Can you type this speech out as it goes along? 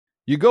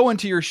You go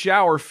into your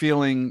shower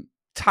feeling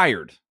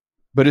tired,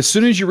 but as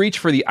soon as you reach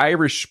for the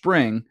Irish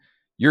Spring,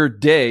 your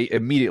day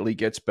immediately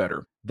gets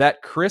better.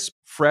 That crisp,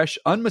 fresh,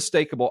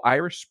 unmistakable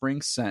Irish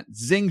Spring scent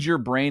zings your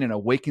brain and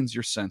awakens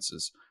your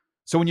senses.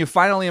 So when you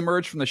finally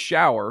emerge from the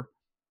shower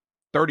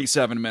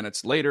 37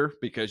 minutes later,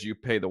 because you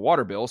pay the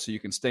water bill so you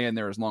can stay in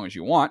there as long as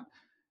you want,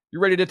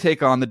 you're ready to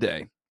take on the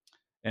day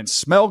and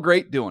smell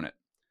great doing it.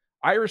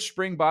 Irish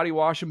Spring Body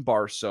Wash and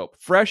Bar Soap.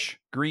 Fresh,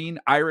 green,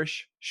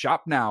 Irish.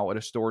 Shop now at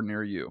a store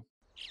near you.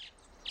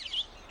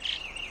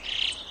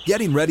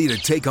 Getting ready to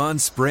take on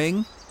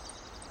spring?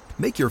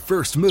 Make your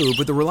first move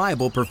with the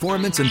reliable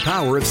performance and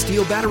power of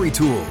Steel battery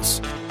tools.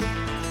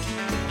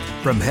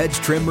 From hedge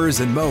trimmers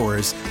and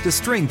mowers to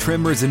string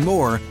trimmers and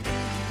more,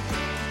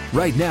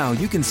 right now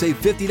you can save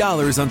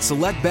 $50 on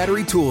select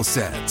battery tool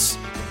sets.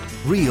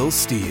 Real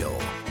Steel.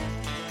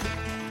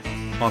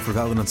 Offer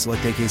valid on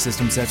select AK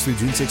system sets through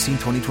June 16,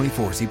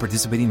 2024. See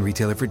participating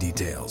retailer for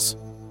details.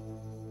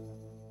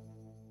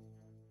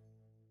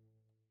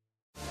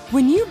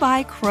 When you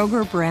buy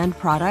Kroger brand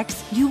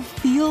products, you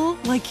feel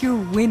like you're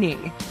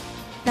winning.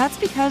 That's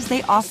because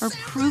they offer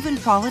proven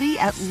quality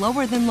at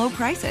lower than low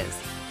prices.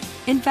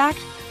 In fact,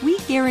 we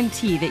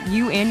guarantee that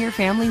you and your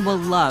family will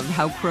love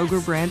how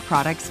Kroger brand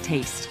products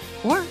taste,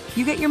 or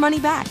you get your money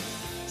back.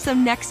 So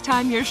next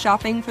time you're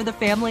shopping for the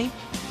family,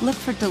 look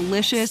for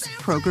delicious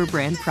Kroger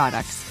brand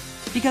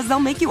products, because they'll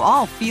make you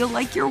all feel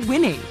like you're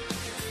winning.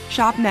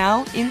 Shop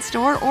now,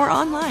 in-store, or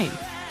online.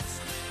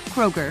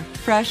 Kroger,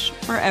 fresh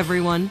for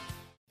everyone.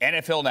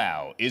 NFL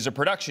Now is a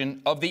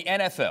production of the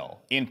NFL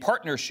in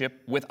partnership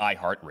with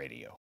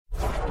iHeartRadio.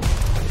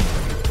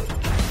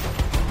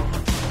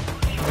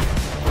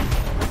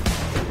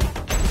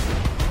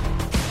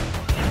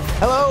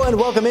 Hello and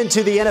welcome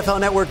into the NFL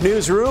Network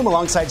newsroom.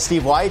 Alongside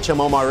Steve Wyche, I'm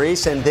Omar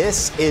Reese, and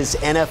this is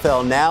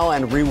NFL Now.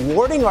 And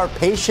rewarding our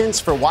patience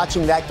for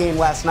watching that game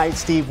last night,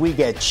 Steve, we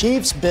get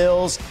Chiefs,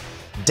 Bills,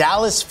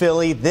 Dallas,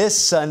 Philly this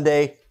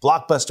Sunday.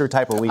 Blockbuster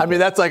type of weekend. I mean,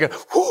 that's like a,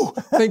 whew,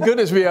 thank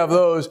goodness we have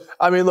those.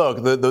 I mean,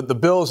 look, the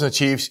Bills and the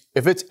Chiefs,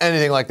 if it's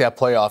anything like that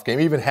playoff game,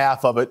 even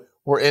half of it,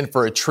 we're in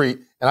for a treat.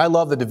 And I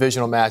love the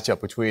divisional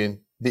matchup between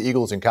the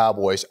Eagles and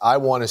Cowboys. I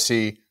want to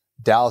see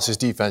Dallas's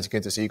defense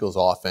against this Eagles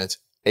offense,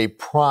 a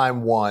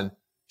prime one,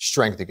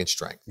 strength against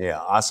strength.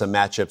 Yeah, awesome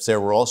matchups there.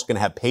 We're also going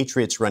to have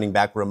Patriots running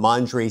back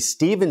Rhamondre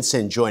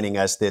Stevenson joining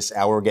us this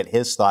hour. We'll get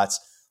his thoughts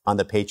on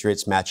the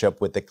Patriots matchup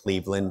with the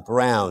Cleveland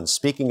Browns.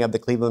 Speaking of the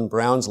Cleveland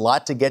Browns, a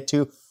lot to get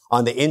to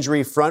on the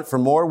injury front. For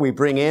more, we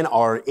bring in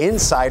our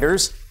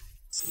insiders,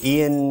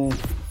 Ian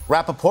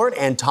Rappaport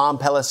and Tom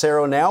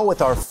Pelissero, now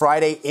with our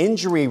Friday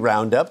injury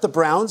roundup. The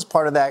Browns,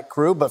 part of that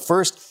crew. But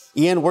first,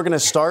 Ian, we're going to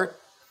start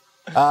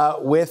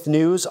with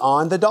news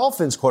on the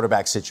Dolphins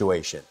quarterback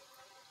situation.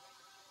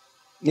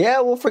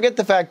 Yeah, we'll forget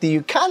the fact that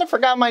you kind of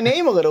forgot my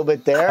name a little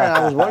bit there. And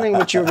I was wondering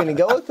what you were going to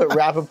go with, but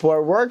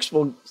Rappaport works.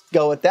 We'll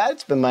go with that.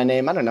 It's been my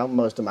name, I don't know,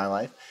 most of my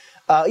life.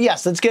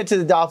 Yes, let's get to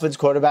the Dolphins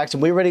quarterbacks.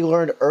 And we already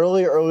learned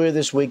earlier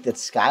this week that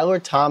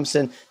Skylar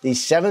Thompson, the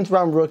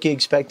 7th-round rookie,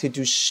 expected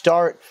to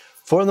start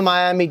for the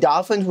Miami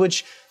Dolphins,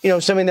 which,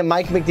 something that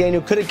Mike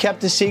McDaniel could have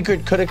kept a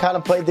secret, could have kind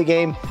of played the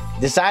game,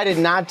 decided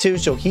not to.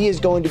 So he is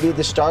going to be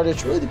the starter.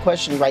 It's really the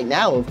question right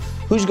now of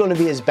who's going to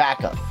be his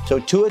backup. So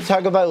Tua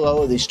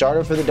Tagovailoa, the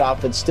starter for the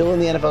Dolphins, still in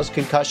the NFL's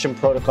concussion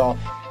protocol.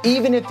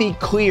 Even if he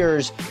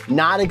clears,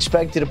 not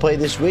expected to play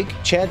this week.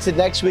 Chance it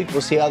next week.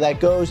 We'll see how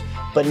that goes,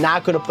 but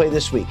not going to play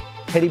this week.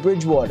 Teddy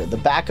Bridgewater, the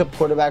backup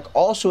quarterback,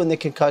 also in the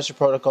concussion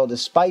protocol,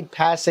 despite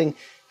passing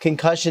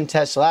concussion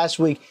tests last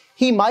week.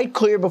 He might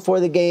clear before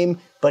the game,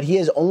 but he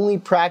has only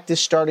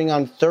practiced starting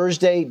on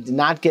Thursday, did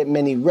not get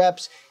many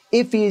reps.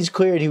 If he is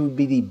cleared, he would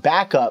be the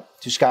backup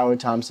to Skylar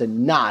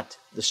Thompson, not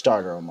the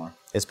starter, Omar.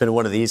 It's been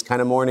one of these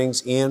kind of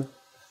mornings, Ian.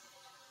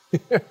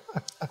 A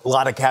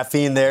lot of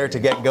caffeine there to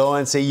get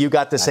going. See, you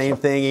got the same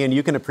thing, Ian.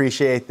 You can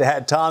appreciate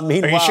that. Tom,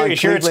 meanwhile, are you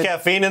sure it's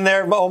caffeine in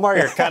there, Omar?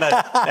 You're kind of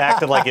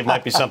acting like it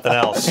might be something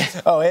else.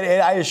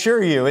 I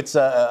assure you, it's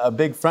a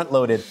big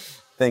front-loaded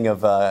thing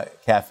of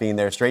caffeine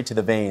there, straight to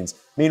the veins.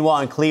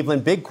 Meanwhile, in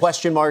Cleveland, big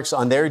question marks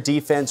on their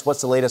defense.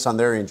 What's the latest on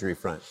their injury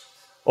front?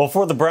 Well,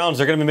 for the Browns,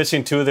 they're going to be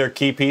missing 2 of their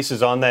key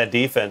pieces on that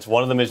defense.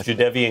 One of them is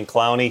Jadeveon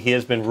Clowney. He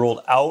has been ruled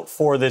out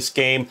for this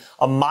game.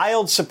 A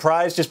mild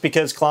surprise just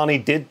because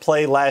Clowney did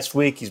play last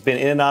week. He's been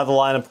in and out of the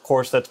lineup. Of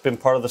course, that's been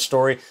part of the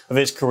story of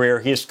his career.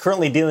 He is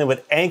currently dealing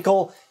with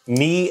ankle,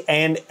 knee,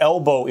 and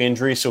elbow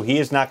injury, so he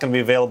is not going to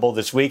be available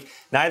this week.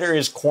 Neither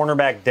is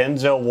cornerback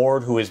Denzel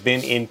Ward, who has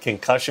been in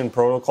concussion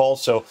protocol.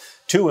 So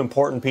 2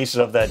 important pieces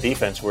of that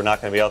defense who are not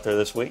going to be out there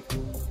this week.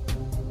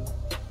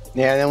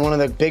 Yeah, and then one of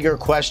the bigger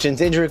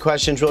questions, injury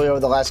questions really over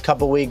the last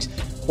couple weeks.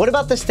 What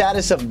about the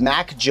status of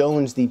Mac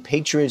Jones, the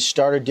Patriots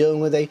starter,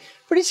 dealing with a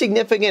pretty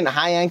significant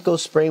high ankle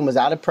sprain, was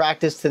out of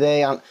practice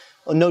today,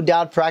 no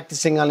doubt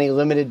practicing on a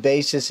limited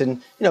basis.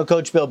 And,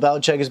 Coach Bill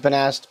Belichick has been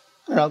asked,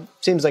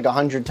 seems like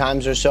 100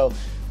 times or so,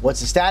 what's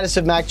the status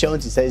of Mac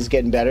Jones? He said he's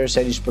getting better,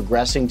 said he's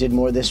progressing, did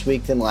more this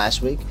week than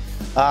last week.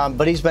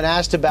 But he's been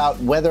asked about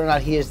whether or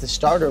not he is the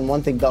starter. And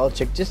one thing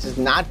Belichick just is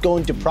not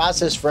going to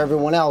process for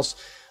everyone else.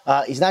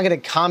 He's not going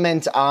to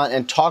comment on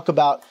and talk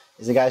about,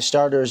 is the guy a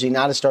starter or is he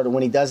not a starter,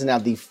 when he doesn't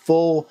have the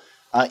full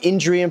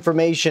injury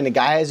information. The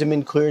guy hasn't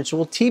been cleared. So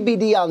we'll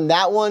TBD on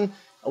that one.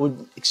 I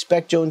would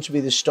expect Jones to be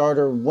the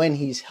starter when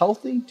he's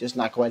healthy, just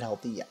not quite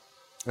healthy yet.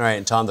 All right,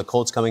 and Tom, the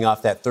Colts coming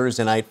off that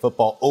Thursday night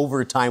football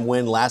overtime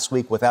win last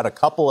week without a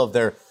couple of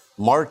their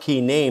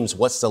marquee names.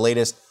 What's the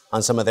latest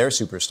on some of their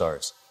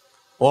superstars?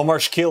 Well,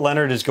 Shaquille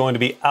Leonard is going to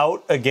be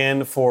out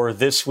again for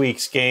this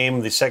week's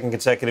game, the second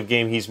consecutive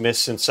game he's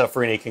missed since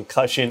suffering a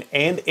concussion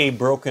and a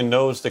broken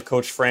nose that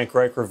Coach Frank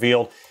Reich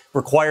revealed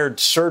required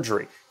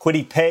surgery.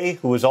 Kwity Paye,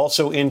 who was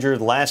also injured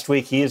last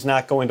week, he is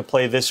not going to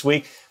play this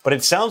week. But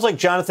it sounds like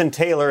Jonathan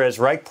Taylor, as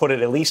Reich put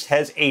it, at least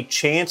has a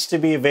chance to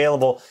be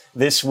available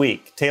this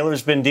week.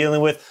 Taylor's been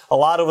dealing with a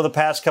lot over the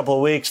past couple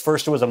of weeks.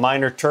 First, it was a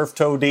minor turf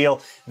toe deal.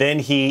 Then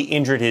he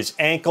injured his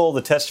ankle.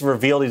 The test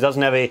revealed he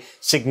doesn't have a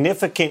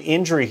significant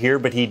injury here,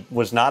 but he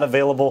was not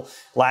available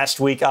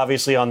last week,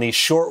 obviously on the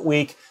short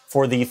week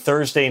for the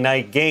Thursday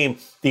night game.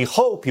 The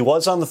hope, he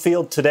was on the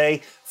field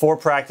today for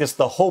practice.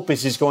 The hope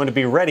is he's going to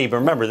be ready. But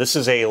remember, this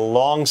is a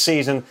long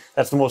season.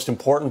 That's the most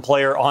important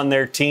player on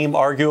their team,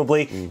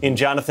 arguably. In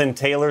Jonathan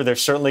Taylor, they're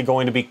certainly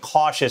going to be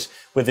cautious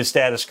with his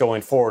status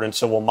going forward. And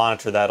so we'll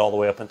monitor that all the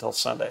way up until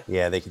Sunday.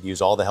 Yeah, they could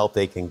use all the help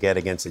they can get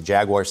against the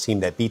Jaguars team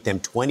that beat them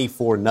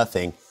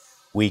 24-0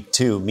 week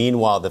 2.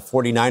 Meanwhile, the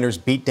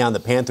 49ers beat down the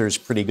Panthers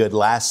pretty good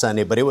last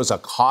Sunday, but it was a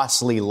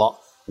costly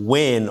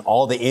win.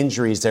 All the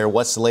injuries there.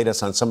 What's the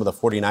latest on some of the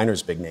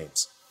 49ers' big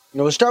names?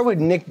 We'll start with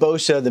Nick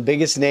Bosa, the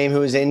biggest name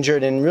who is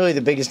injured, and really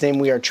the biggest name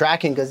we are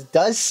tracking, because it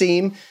does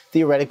seem,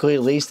 theoretically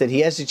at least, that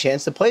he has a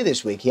chance to play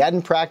this week. He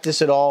hadn't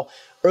practiced at all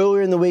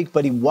earlier in the week,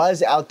 but he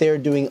was out there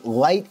doing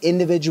light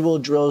individual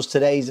drills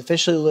today. He's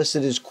officially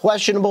listed as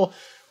questionable,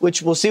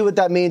 which we'll see what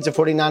that means. The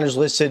 49ers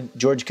listed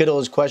George Kittle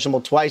as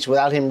questionable twice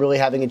without him really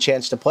having a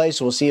chance to play.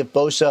 So we'll see if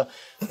Bosa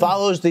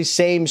follows the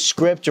same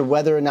script or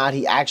whether or not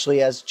he actually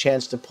has a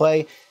chance to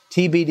play.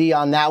 TBD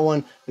on that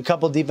one. A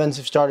couple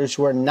defensive starters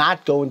who are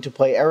not going to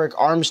play. Eric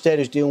Armstead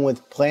is dealing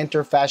with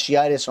plantar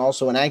fasciitis and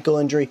also an ankle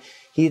injury.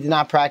 He did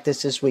not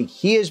practice this week.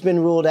 He has been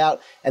ruled out.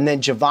 And then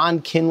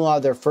Javon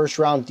Kinlaw, their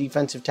first-round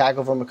defensive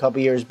tackle from a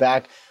couple years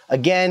back,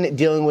 again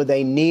dealing with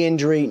a knee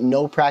injury,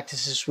 no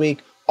practice this week,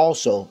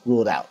 also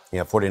ruled out.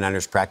 Yeah,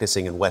 49ers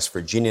practicing in West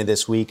Virginia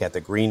this week at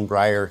the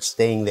Greenbrier,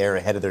 staying there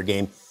ahead of their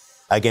game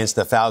against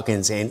the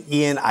Falcons. And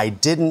Ian, I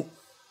didn't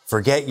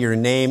forget your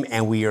name,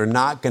 and we are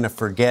not going to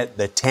forget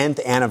the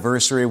 10th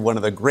anniversary, one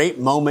of the great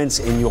moments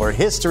in your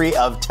history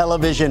of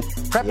television,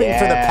 prepping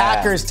for the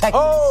Packers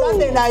Texans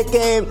Sunday night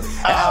game.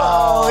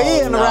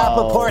 Ian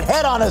Rappaport,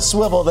 head on a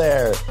swivel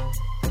there.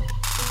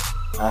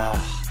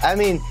 I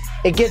mean,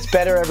 it gets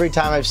better every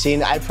time I've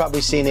seen it. I've probably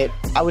seen it,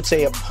 I would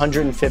say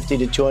 150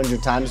 to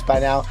 200 times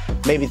by now,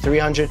 maybe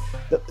 300.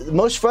 The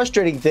most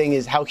frustrating thing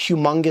is how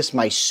humongous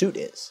my suit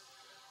is.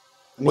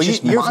 Well,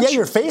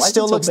 your face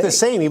still looks the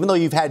same, even though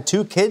you've had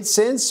 2 kids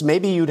since.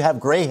 Maybe you'd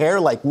have gray hair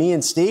like me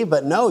and Steve,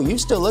 but no, you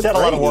still look great. Got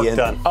a lot of work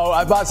done. Oh,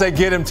 I was about to say,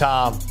 get him,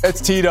 Tom. It's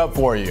teed up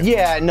for you.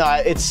 Yeah, no,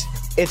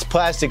 it's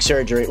plastic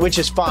surgery, which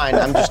is fine.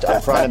 I'm just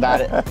upfront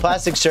about it.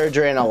 Plastic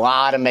surgery and a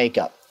lot of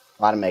makeup.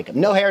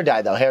 No hair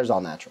dye, though. Hair's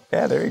all natural.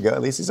 Yeah, there you go.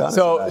 At least he's honest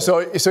about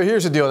it. So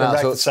here's the deal now.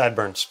 Back to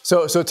sideburns.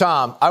 So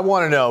Tom, I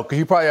want to know, because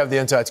you probably have the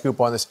inside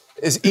scoop on this.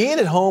 Is Ian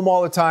at home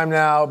all the time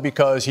now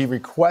because he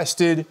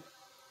requested,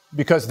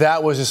 because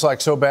that was just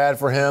like so bad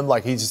for him,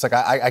 like he's just like,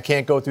 I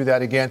can't go through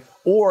that again?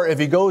 Or if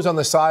he goes on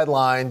the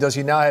sideline, does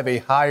he now have a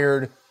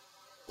hired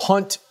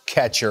punt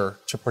catcher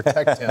to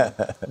protect him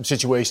in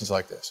situations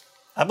like this?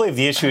 I believe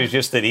the issue is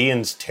just that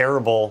Ian's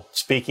terrible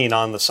speaking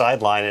on the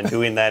sideline and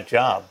doing that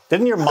job.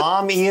 Didn't your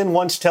mom, Ian,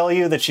 once tell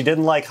you that she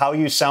didn't like how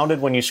you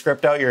sounded when you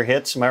script out your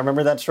hits? Am I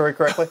remember that story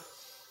correctly?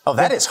 Oh,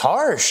 that is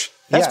harsh.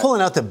 That's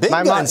pulling out the big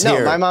guns here.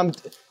 No, my mom...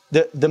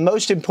 The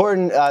most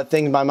important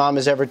thing my mom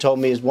has ever told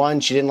me is,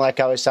 1, she didn't like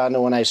how I sounded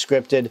when I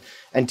scripted,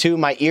 and 2,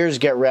 my ears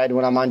get red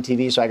when I'm on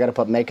TV, so I got to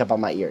put makeup on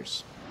my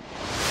ears.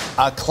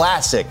 A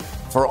classic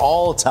for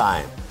all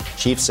time.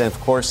 Chiefs, of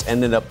course,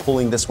 ended up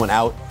pulling this one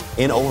out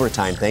in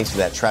overtime thanks to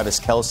that Travis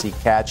Kelce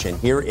catch. And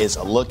here is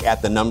a look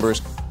at the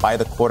numbers by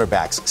the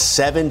quarterbacks.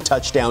 7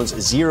 touchdowns,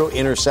 0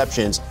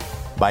 interceptions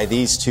by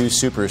these 2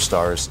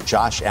 superstars,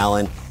 Josh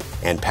Allen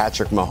and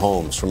Patrick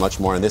Mahomes. For much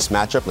more on this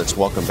matchup, let's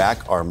welcome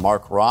back our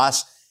Mark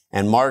Ross.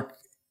 And Mark,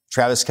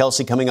 Travis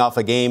Kelce coming off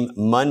a game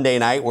Monday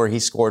night where he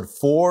scored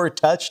 4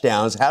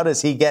 touchdowns. How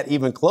does he get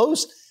even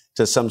close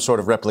to some sort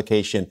of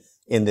replication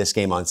in this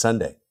game on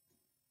Sunday?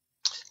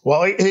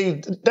 Well,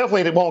 he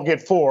definitely won't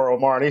get 4,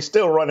 Omar, and he's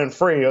still running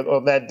free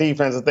of that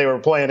defense that they were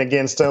playing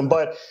against him.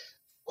 But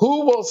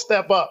who will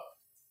step up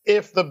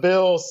if the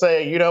Bills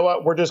say, you know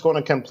what, we're just going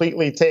to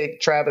completely take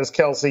Travis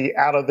Kelce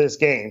out of this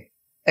game?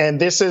 And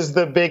this is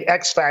the big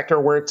X factor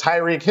where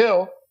Tyreek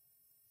Hill,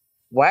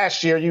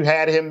 last year, you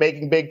had him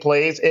making big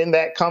plays. In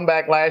that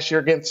comeback last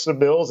year against the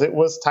Bills, it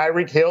was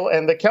Tyreek Hill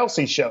and the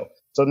Kelce show.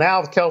 So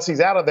now if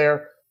Kelce's out of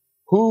there,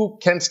 who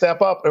can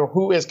step up or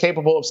who is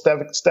capable of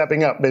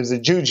stepping up? Is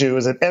it Juju?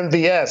 Is it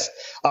MVS?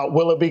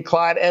 Will it be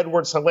Clyde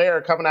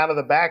Edwards-Helaire coming out of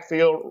the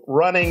backfield,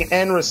 running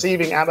and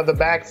receiving out of the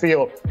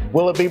backfield?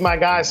 Will it be my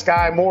guy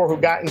Sky Moore, who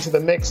got into the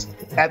mix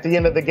at the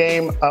end of the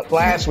game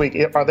last week?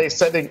 Are they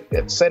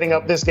setting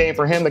up this game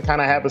for him to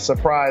kind of have a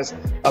surprise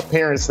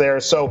appearance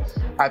there? So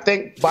I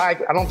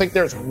don't think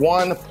there's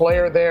one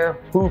player there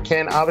who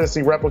can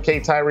obviously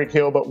replicate Tyreek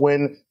Hill, but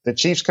when the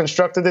Chiefs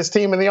constructed this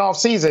team in the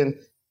offseason,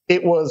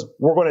 it was,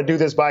 we're going to do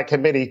this by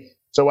committee.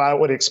 So I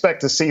would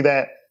expect to see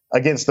that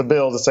against the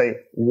Bills, to say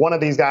one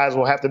of these guys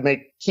will have to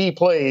make key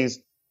plays,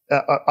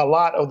 a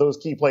lot of those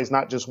key plays,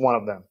 not just one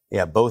of them.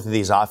 Yeah, both of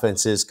these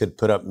offenses could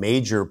put up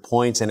major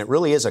points, and it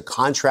really is a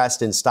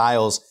contrast in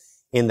styles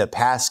in the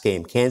pass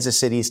game. Kansas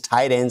City's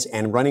tight ends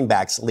and running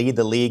backs lead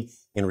the league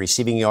in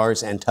receiving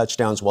yards and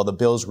touchdowns, while the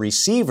Bills'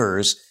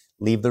 receivers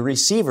lead the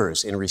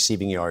receivers in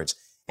receiving yards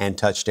and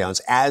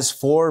touchdowns. As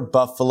for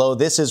Buffalo,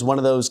 this is one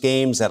of those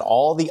games that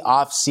all the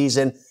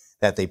offseason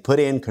that they put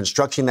in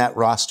constructing that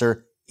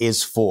roster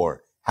is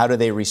for. How do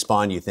they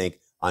respond, you think,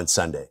 on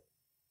Sunday?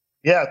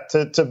 Yeah,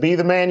 to be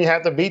the man, you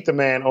have to beat the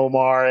man,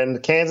 Omar.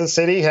 And Kansas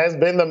City has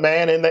been the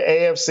man in the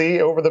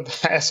AFC over the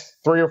past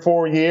 3 or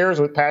 4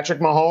 years with Patrick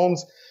Mahomes,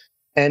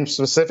 and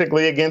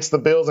specifically against the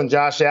Bills and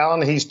Josh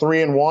Allen. He's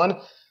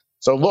 3-1.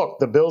 So look,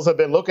 the Bills have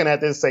been looking at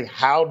this, say,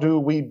 how do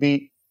we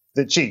beat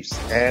the Chiefs?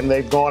 And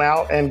they've gone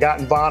out and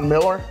gotten Von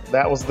Miller.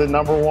 That was the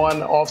number one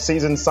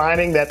offseason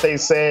signing that they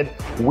said,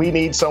 we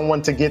need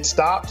someone to get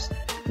stops.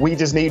 We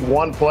just need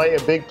one play,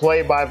 a big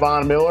play by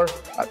Von Miller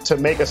to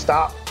make a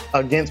stop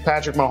against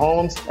Patrick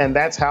Mahomes. And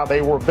that's how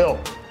they were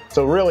built.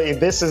 So really,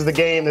 this is the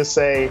game to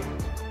say,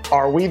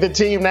 are we the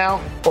team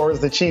now, or is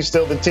the Chiefs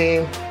still the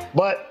team?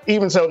 But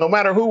even so, no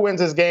matter who wins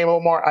this game,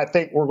 Omar, I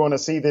think we're going to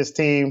see this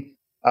team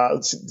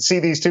see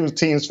these two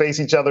teams face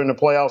each other in the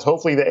playoffs,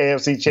 hopefully the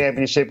AFC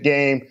Championship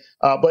game,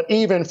 but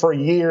even for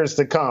years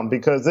to come,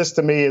 because this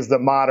to me is the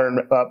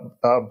modern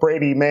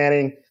Brady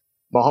Manning.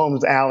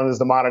 Mahomes Allen is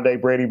the modern day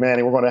Brady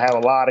Manning. We're going to have a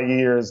lot of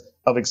years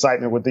of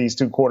excitement with these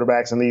two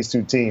quarterbacks and these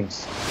two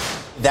teams.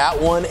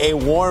 That one, a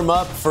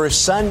warm-up for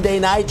Sunday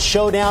night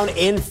showdown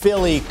in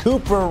Philly.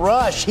 Cooper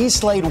Rush, he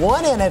slayed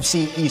one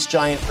NFC East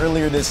giant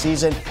earlier this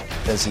season.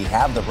 Does he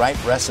have the right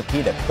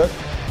recipe to cook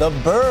the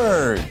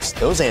birds?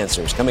 Those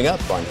answers coming up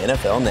on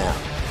NFL Now.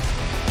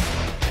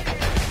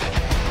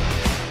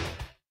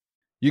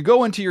 You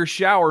go into your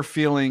shower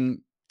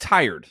feeling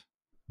tired,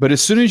 but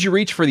as soon as you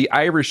reach for the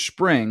Irish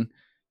Spring,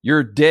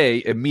 your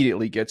day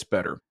immediately gets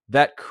better.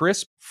 That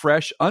crisp,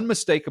 fresh,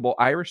 unmistakable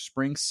Irish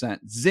Spring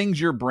scent zings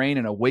your brain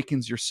and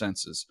awakens your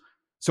senses.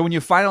 So when you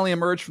finally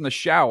emerge from the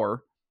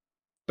shower,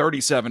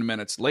 37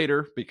 minutes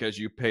later, because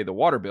you pay the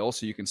water bill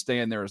so you can stay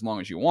in there as long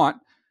as you want,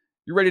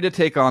 you're ready to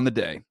take on the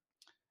day.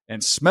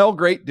 And smell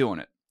great doing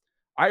it.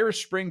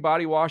 Irish Spring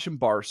Body Wash and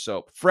Bar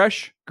Soap.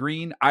 Fresh,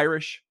 green,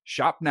 Irish.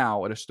 Shop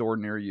now at a store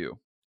near you.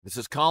 This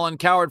is Colin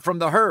Cowherd from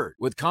The Herd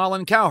with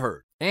Colin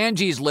Cowherd.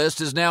 Angie's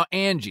List is now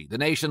Angie, the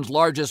nation's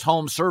largest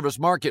home service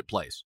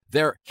marketplace.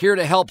 They're here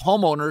to help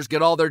homeowners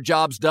get all their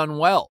jobs done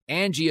well.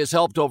 Angie has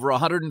helped over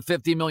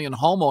 150 million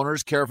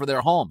homeowners care for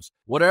their homes.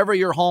 Whatever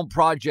your home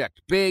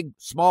project, big,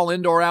 small,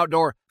 indoor,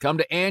 outdoor, come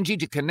to Angie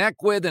to connect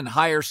with and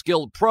hire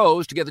skilled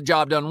pros to get the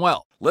job done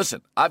well.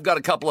 Listen, I've got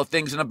a couple of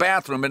things in a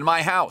bathroom in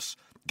my house.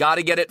 Got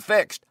to get it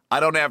fixed.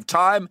 I don't have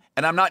time,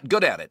 and I'm not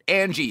good at it.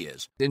 Angie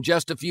is. In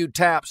just a few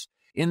taps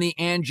in the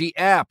Angie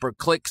app or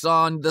clicks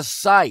on the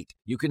site,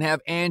 you can have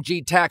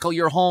Angie tackle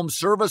your home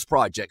service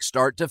project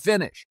start to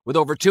finish. With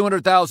over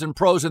 200,000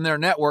 pros in their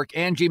network,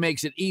 Angie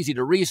makes it easy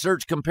to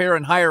research, compare,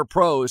 and hire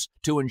pros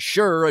to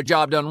ensure a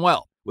job done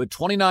well. With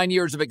 29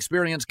 years of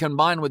experience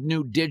combined with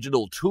new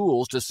digital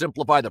tools to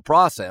simplify the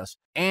process,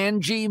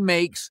 Angie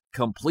makes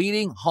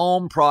completing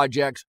home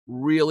projects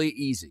really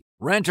easy.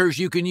 Renters,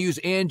 you can use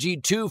Angie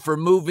too for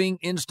moving,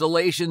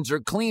 installations, or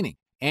cleaning.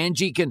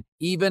 Angie can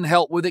even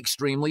help with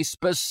extremely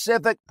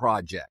specific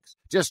projects.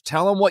 Just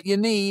tell them what you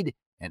need,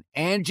 and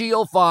Angie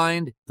will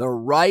find the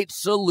right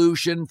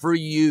solution for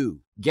you.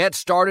 Get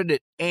started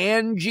at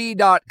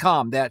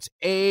Angie.com. That's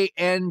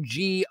ANGI.com,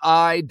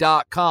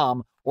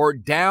 or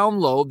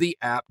download the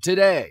app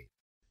today.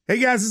 Hey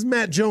guys, this is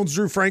Matt Jones,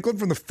 Drew Franklin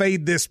from the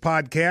Fade This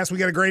podcast. We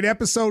got a great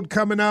episode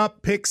coming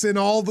up, picks in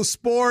all the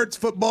sports,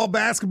 football,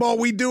 basketball,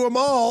 we do them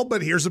all,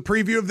 but here's a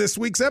preview of this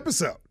week's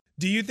episode.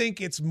 Do you think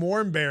it's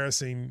more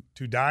embarrassing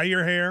to dye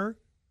your hair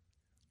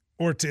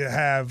or to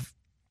have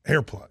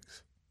hair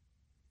plugs?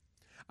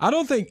 I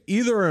don't think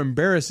either are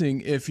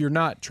embarrassing if you're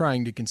not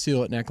trying to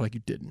conceal it and act like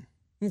you didn't.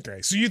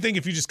 Okay, so you think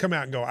if you just come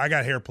out and go, I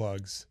got hair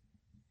plugs.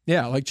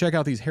 Yeah, like check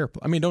out these hair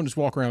plugs. I mean, don't just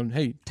walk around,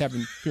 hey,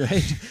 tapping,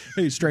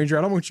 hey, stranger,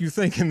 I don't want you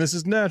thinking this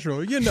is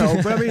natural. You know,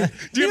 but I mean.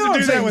 Do you have to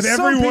do that with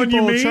everyone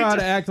you meet? Some people try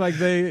to act like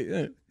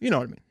they, you know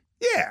what I mean.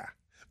 Yeah.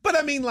 But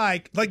I mean,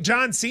 like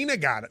John Cena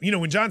got it. You know,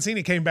 when John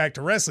Cena came back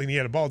to wrestling, he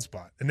had a bald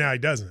spot, and now he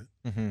doesn't.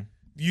 Mm-hmm.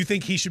 Do you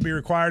think he should be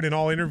required in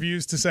all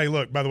interviews to say,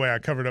 look, by the way, I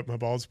covered up my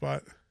bald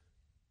spot?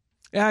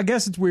 Yeah, I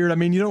guess it's weird. I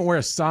mean, you don't wear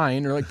a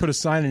sign or like put a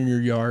sign in your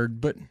yard,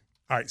 but.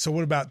 All right, so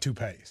what about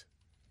toupees?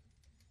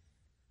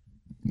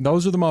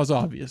 Those are the most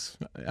obvious.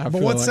 But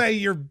let's say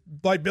you're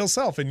like Bill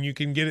Self and you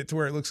can get it to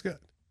where it looks good.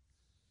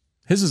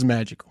 His is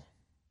magical.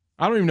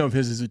 I don't even know if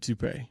his is a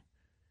toupee.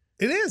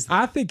 It is.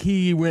 I think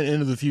he went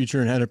into the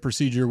future and had a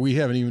procedure we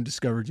haven't even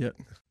discovered yet.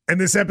 And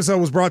this episode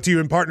was brought to you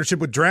in partnership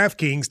with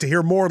DraftKings. To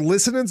hear more,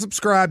 listen and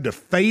subscribe to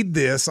Fade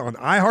This on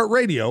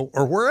iHeartRadio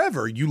or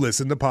wherever you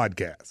listen to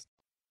podcasts.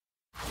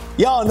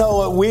 Y'all know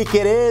what week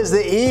it is.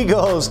 The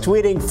Eagles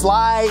tweeting,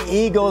 "Fly,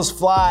 Eagles,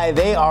 fly."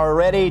 They are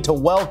ready to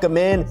welcome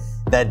in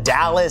the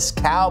Dallas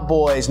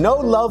Cowboys. No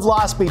love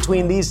lost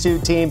between these two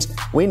teams.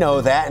 We know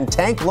that. And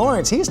Tank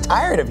Lawrence, he's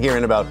tired of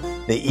hearing about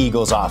the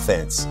Eagles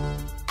offense.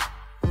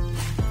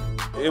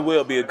 It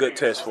will be a good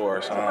test for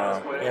us.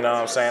 You know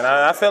what I'm saying?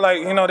 I feel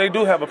like, they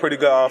do have a pretty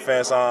good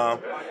offense. They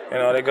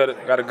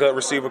got a good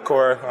receiver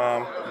core,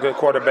 good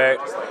quarterback,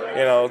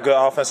 good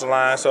offensive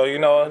line. So,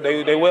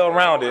 they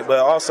well-rounded. But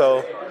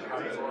also,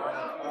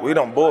 we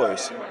them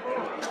boys.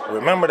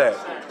 Remember that.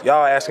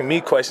 Y'all asking me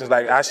questions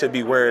like I should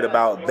be worried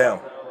about them.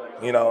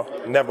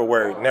 Never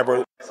worried.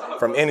 Never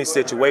from any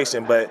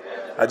situation. But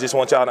I just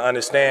want y'all to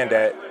understand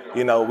that,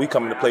 we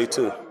come to play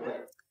too.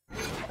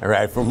 All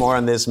right, for more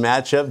on this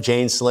matchup,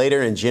 Jane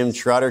Slater and Jim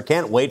Trotter.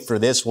 Can't wait for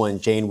this one,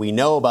 Jane. We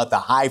know about the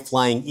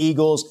high-flying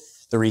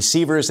Eagles, the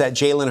receivers that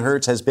Jalen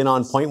Hurts has been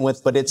on point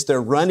with, but it's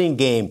their running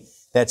game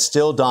that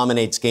still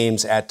dominates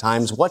games at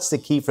times. What's the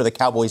key for the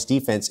Cowboys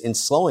defense in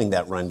slowing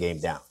that run game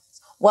down?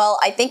 Well,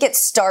 I think it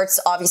starts,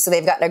 obviously,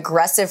 they've got an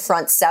aggressive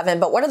front seven,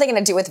 but what are they going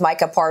to do with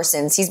Micah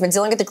Parsons? He's been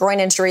dealing with the groin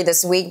injury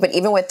this week, but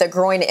even with the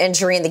groin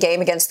injury in the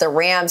game against the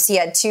Rams, he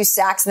had 2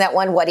 sacks in that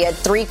one. He had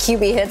 3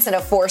 QB hits and a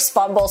forced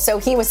fumble, so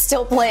he was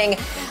still playing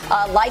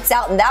lights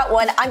out in that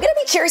one. I'm going to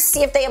be curious to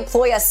see if they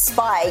employ a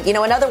spy. In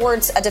other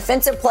words, a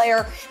defensive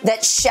player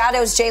that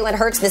shadows Jalen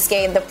Hurts this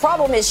game. The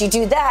problem is you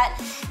do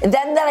that,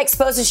 then that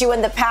exposes you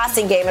in the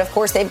passing game. And, of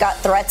course, they've got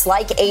threats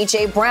like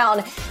A.J.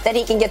 Brown that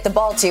he can get the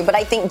ball to. But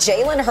I think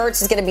Jalen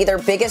Hurts is going to be their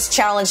biggest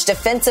challenge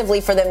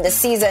defensively for them this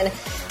season.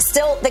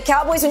 Still, the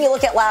Cowboys, when you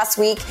look at last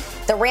week,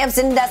 the Rams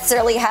didn't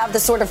necessarily have the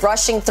sort of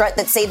rushing threat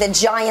that, say, the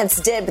Giants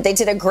did, but they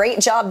did a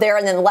great job there.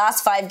 And then the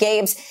last 5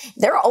 games,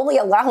 they're only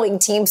allowing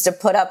teams to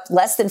put up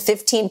less than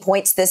 15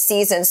 points this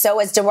season.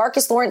 So as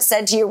DeMarcus Lawrence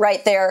said to you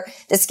right there,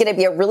 this is going to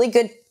be a really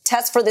good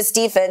test for this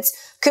defense.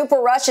 Cooper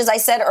Rush, as I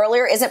said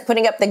earlier, isn't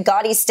putting up the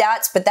gaudy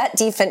stats, but that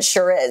defense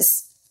sure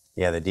is.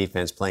 Yeah, the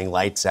defense playing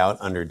lights out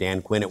under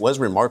Dan Quinn. It was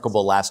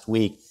remarkable last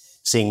week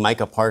seeing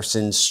Micah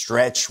Parsons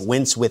stretch,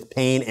 wince with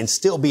pain, and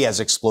still be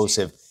as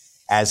explosive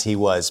as he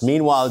was.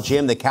 Meanwhile,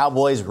 Jim, the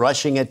Cowboys'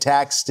 rushing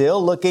attack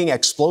still looking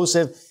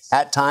explosive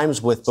at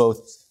times with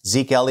both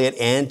Zeke Elliott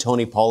and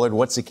Tony Pollard.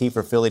 What's the key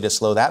for Philly to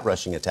slow that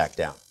rushing attack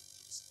down?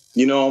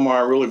 Omar,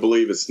 I really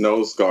believe it's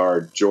nose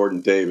guard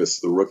Jordan Davis,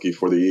 the rookie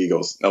for the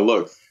Eagles. Now,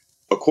 look,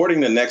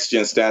 according to Next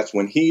Gen Stats,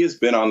 when he has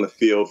been on the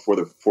field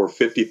for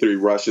 53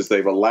 rushes,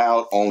 they've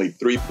allowed only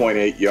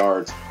 3.8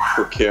 yards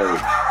per carry.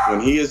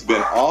 When he has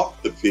been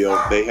off the field,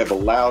 they have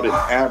allowed an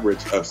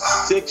average of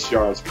 6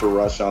 yards per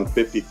rush on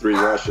 53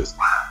 rushes.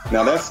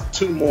 Now, that's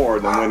 2 more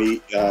than when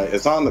he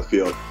is on the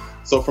field.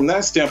 So from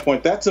that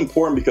standpoint, that's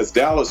important because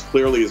Dallas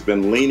clearly has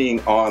been leaning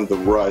on the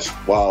rush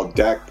while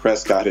Dak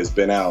Prescott has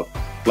been out.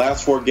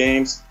 Last 4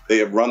 games, they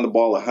have run the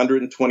ball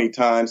 120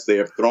 times. They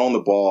have thrown the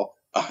ball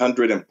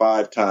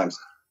 105 times.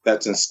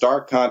 That's in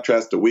stark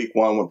contrast to week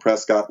 1 when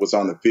Prescott was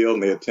on the field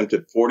and they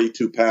attempted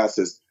 42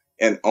 passes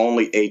and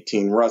only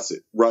 18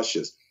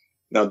 rushes.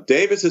 Now,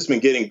 Davis has been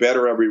getting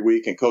better every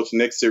week, and Coach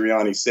Nick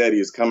Sirianni said he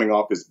is coming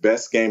off his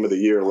best game of the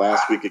year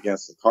last week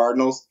against the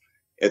Cardinals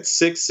at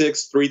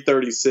 6'6",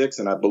 336,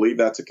 and I believe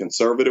that's a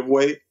conservative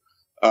weight.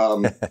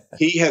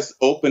 He has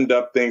opened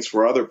up things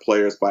for other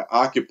players by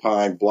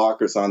occupying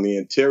blockers on the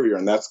interior,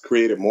 and that's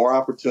created more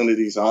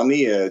opportunities on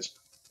the edge.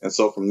 And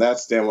so from that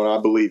standpoint,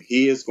 I believe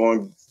he is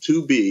going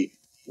to be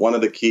one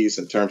of the keys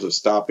in terms of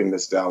stopping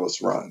this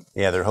Dallas run.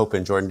 Yeah, they're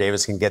hoping Jordan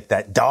Davis can get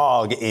that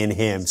dog in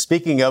him.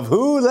 Speaking of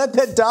who let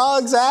the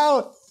dogs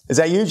out? Is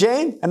that you,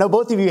 Jane? I know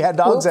both of you had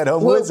dogs at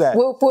home. Who is that?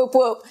 Whoop, whoop,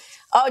 whoop.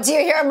 Oh, do you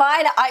hear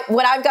mine?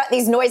 When I've got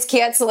these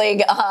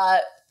noise-canceling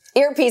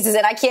earpieces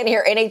in, I can't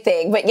hear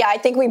anything. But yeah, I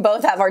think we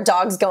both have our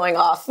dogs going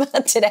off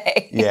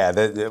today. Yeah,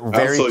 the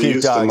very I'm so cute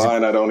used dogs. to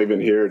mine, I don't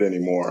even hear it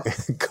anymore.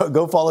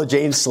 Go follow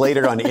Jane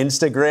Slater on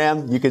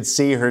Instagram. You can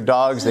see her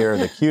dogs. They are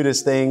the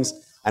cutest things.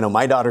 I know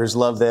my daughters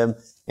love them,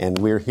 and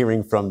we're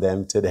hearing from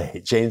them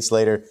today. Jane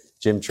Slater,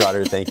 Jim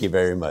Trotter, thank you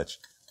very much.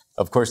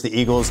 Of course, the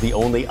Eagles, the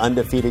only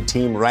undefeated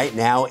team right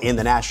now in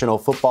the National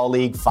Football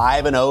League,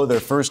 5-0, their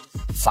first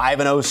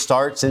 5-0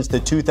 start since the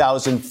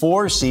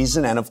 2004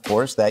 season. And, of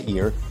course, that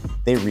year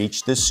they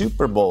reached the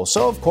Super Bowl.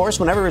 So, of course,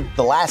 whenever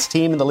the last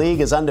team in the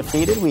league is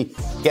undefeated, we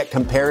get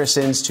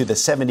comparisons to the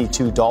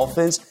 72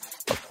 Dolphins.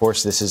 Of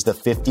course, this is the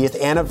 50th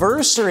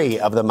anniversary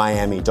of the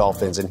Miami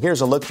Dolphins. And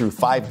here's a look through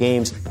 5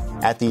 games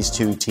at these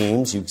two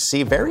teams. You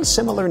see very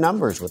similar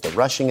numbers with the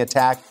rushing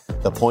attack,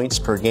 the points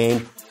per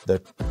game. The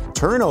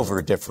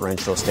turnover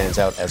differential stands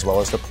out as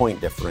well as the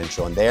point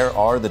differential. And there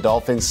are the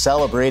Dolphins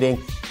celebrating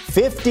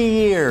 50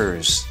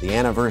 years, the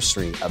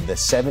anniversary of the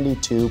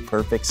 72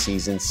 perfect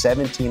season,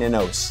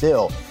 17-0.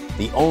 Still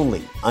the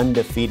only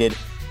undefeated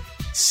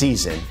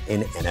season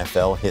in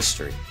NFL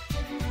history.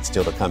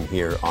 Still to come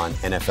here on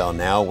NFL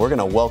Now, we're going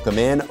to welcome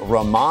in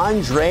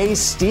Rhamondre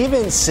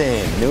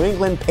Stevenson, New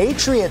England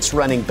Patriots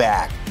running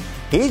back.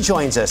 He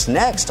joins us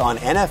next on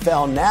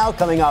NFL Now,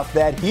 coming off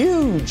that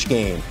huge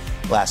game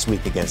last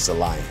week against the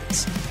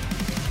Lions.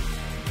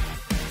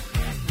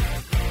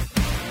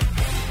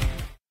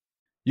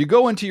 You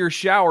go into your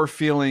shower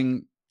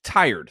feeling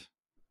tired,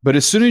 but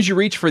as soon as you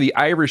reach for the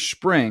Irish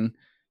Spring,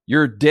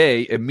 your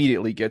day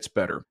immediately gets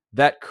better.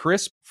 That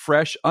crisp,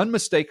 fresh,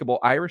 unmistakable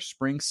Irish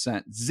Spring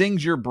scent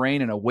zings your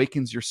brain and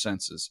awakens your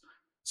senses.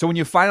 So when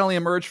you finally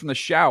emerge from the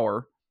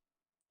shower,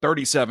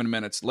 37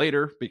 minutes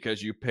later,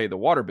 because you pay the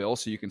water bill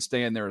so you can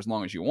stay in there as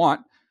long as you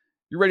want,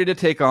 you're ready to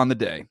take on the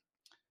day.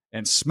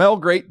 And smell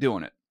great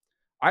doing it.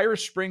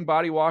 Irish Spring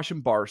Body Wash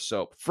and Bar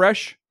Soap.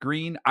 Fresh,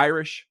 green,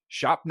 Irish.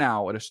 Shop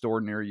now at a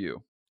store near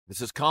you. This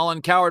is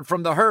Colin Cowherd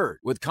from The Herd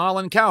with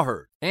Colin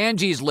Cowherd.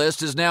 Angie's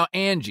List is now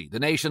Angie, the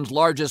nation's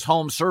largest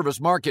home service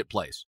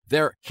marketplace.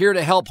 They're here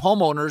to help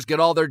homeowners get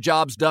all their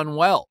jobs done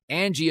well.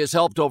 Angie has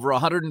helped over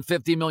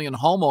 150 million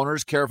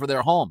homeowners care for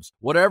their homes.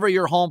 Whatever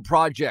your home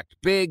project,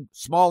 big,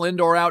 small,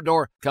 indoor,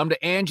 outdoor, come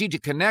to Angie to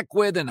connect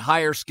with and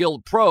hire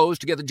skilled pros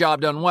to get the job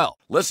done well.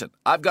 Listen,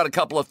 I've got a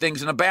couple of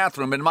things in a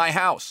bathroom in my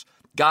house.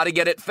 Got to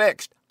get it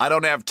fixed. I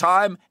don't have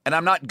time, and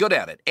I'm not good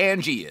at it.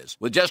 Angie is.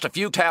 With just a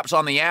few taps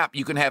on the app,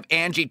 you can have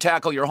Angie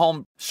tackle your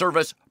home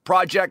service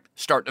project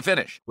start to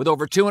finish. With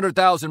over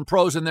 200,000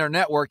 pros in their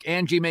network,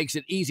 Angie makes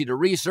it easy to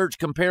research,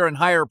 compare, and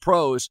hire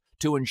pros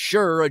to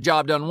ensure a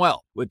job done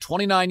well. With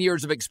 29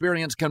 years of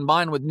experience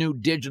combined with new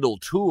digital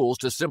tools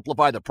to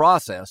simplify the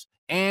process,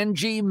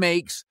 Angie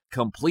makes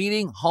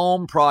completing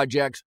home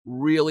projects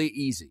really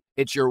easy.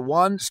 It's your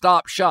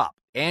one-stop shop.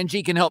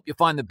 Angie can help you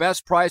find the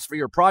best price for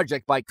your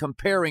project by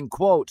comparing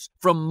quotes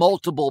from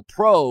multiple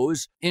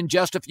pros in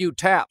just a few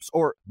taps,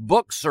 or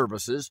book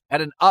services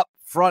at an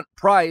upfront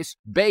price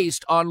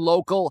based on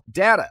local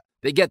data.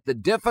 They get the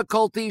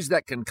difficulties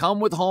that can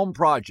come with home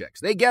projects.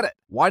 They get it.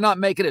 Why not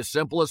make it as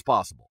simple as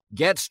possible?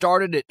 Get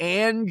started at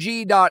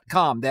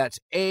Angie.com. That's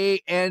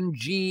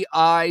ANGI.com,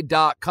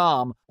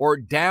 or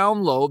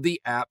download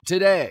the app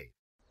today.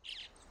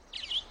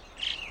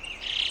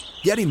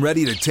 Getting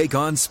ready to take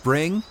on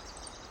spring?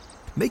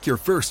 Make your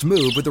first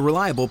move with the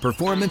reliable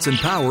performance and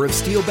power of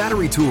Steel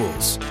battery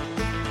tools.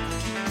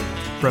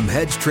 From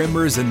hedge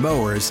trimmers and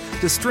mowers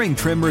to string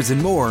trimmers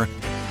and more,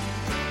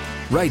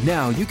 right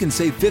now you can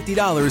save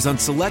 $50 on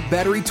select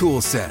battery tool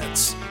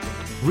sets.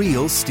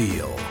 Real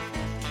Steel.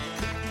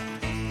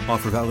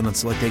 Offer valid on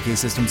select AK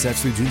system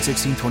sets through June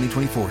 16,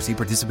 2024. See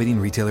participating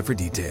retailer for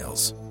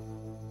details.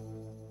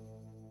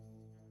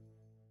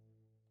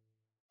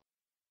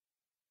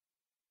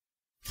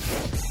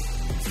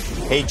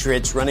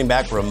 Patriots running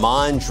back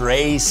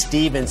Rhamondre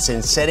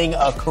Stevenson setting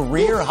a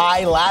career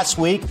high last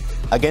week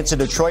against the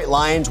Detroit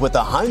Lions with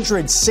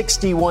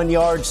 161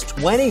 yards,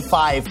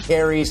 25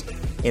 carries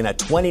in a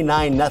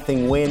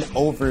 29-0 win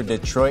over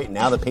Detroit.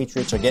 Now the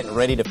Patriots are getting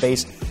ready to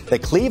face the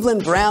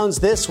Cleveland Browns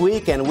this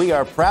week, and we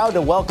are proud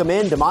to welcome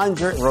in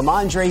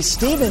Rhamondre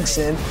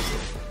Stevenson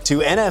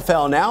to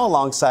NFL Now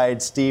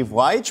alongside Steve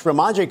Weich.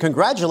 Rhamondre,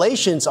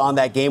 congratulations on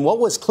that game. What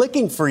was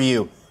clicking for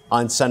you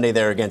on Sunday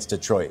there against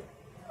Detroit?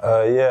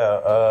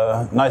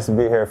 Nice to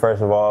be here,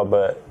 first of all.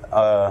 But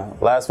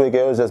last week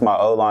it was just my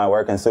O-line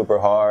working super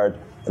hard.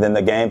 And then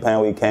the game plan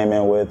we came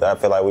in with, I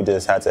feel like we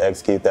just had to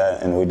execute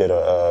that, and we did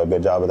a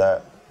good job of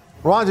that.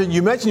 Rhamondre,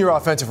 you mentioned your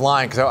offensive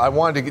line, because I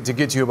wanted to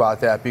get to you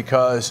about that,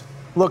 because,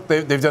 look,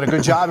 they've done a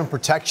good job in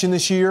protection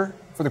this year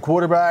for the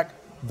quarterback,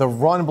 the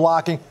run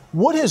blocking.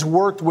 What has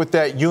worked with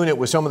that unit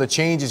with some of the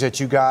changes that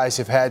you guys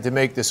have had to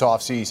make this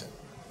offseason?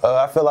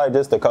 I feel like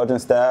just the coaching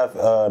staff,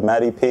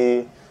 Matty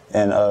P.,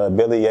 and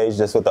Billy Yates,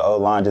 just with the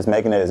O-line, just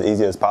making it as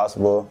easy as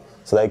possible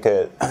so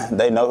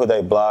they know who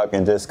they block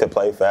and just could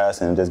play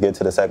fast and just get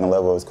to the second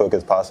level as quick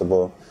as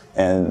possible.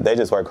 And they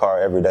just work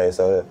hard every day,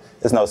 so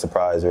it's no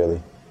surprise,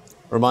 really.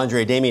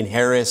 Rhamondre, Damian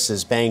Harris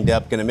is banged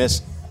up, going to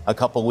miss a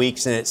couple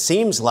weeks, and it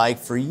seems like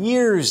for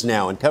years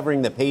now in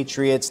covering the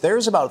Patriots,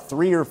 there's about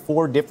 3 or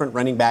 4 different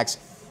running backs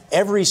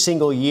every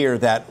single year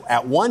that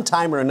at one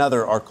time or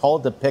another are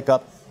called to pick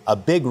up a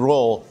big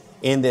role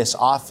in this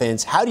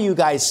offense. How do you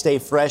guys stay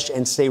fresh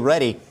and stay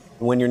ready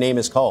when your name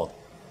is called?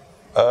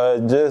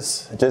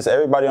 Just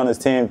everybody on this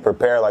team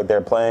prepare like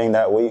they're playing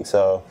that week.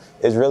 So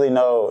it's really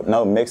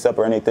no mix up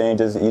or anything. You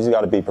just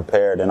got to be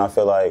prepared. And I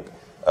feel like,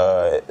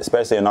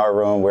 especially in our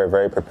room, we're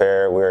very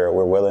prepared. We're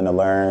willing to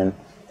learn,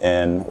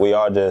 and we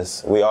all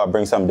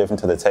bring something different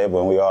to the table,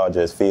 and we all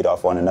just feed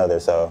off one another.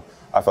 So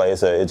I feel like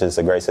it's just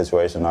a great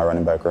situation in our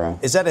running back room.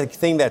 Is that a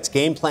thing that's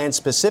game plan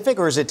specific,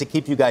 or is it to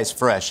keep you guys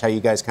fresh, how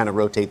you guys kind of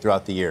rotate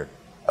throughout the year?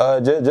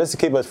 Just to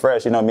keep us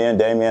fresh. Me and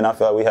Damian, I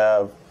feel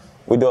like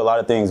we do a lot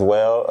of things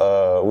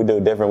well. We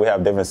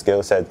have different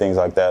skill set, things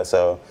like that.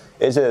 So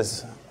it's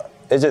just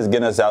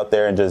getting us out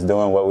there and just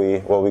doing what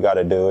we got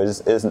to do.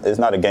 It's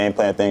not a game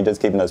plan thing,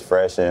 just keeping us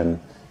fresh,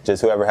 and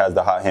just whoever has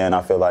the hot hand,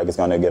 I feel like is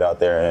going to get out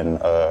there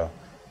and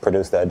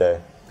produce that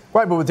day.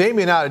 Right, but with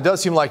Damian out, it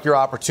does seem like your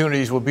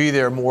opportunities will be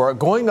there more.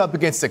 Going up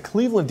against the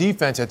Cleveland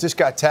defense that just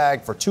got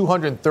tagged for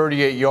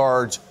 238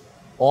 yards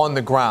on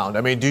the ground.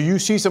 I mean, do you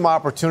see some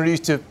opportunities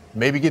to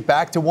maybe get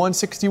back to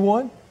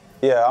 161?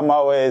 Yeah, I'm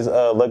always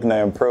looking to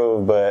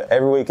improve, but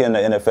every week in the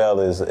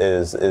NFL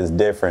is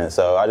different.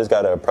 So I just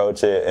got to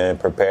approach it and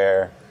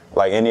prepare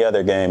like any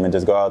other game and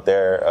just go out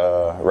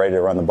there ready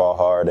to run the ball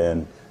hard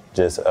and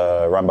just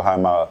run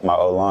behind my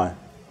O-line.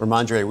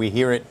 Rhamondre, we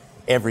hear it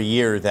every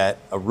year that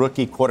a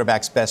rookie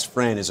quarterback's best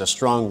friend is a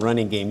strong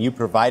running game. You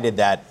provided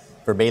that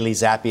for Bailey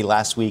Zappi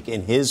last week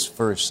in his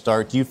first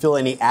start. Do you feel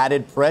any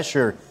added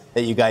pressure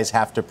that you guys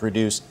have to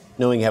produce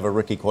knowing you have a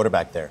rookie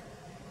quarterback there?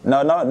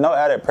 No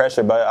added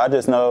pressure, but I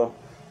just know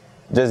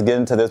just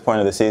getting to this point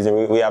of the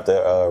season, we have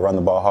to run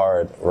the ball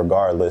hard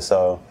regardless.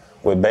 So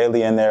with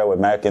Bailey in there, with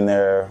Mac in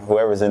there,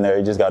 whoever's in there,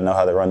 you just got to know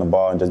how to run the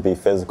ball and just be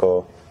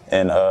physical.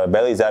 And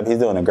Bailey Zapp, he's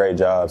doing a great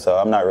job, so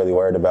I'm not really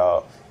worried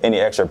about any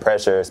extra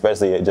pressure,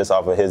 especially just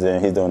off of his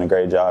end. He's doing a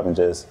great job and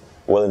just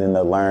willing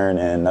to learn,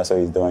 and that's what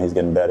he's doing. He's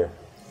getting better.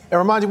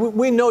 And Rhamondre,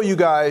 we know you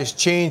guys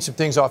changed some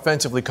things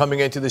offensively coming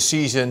into the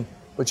season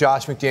with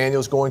Josh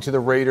McDaniels going to the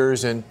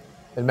Raiders and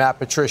Matt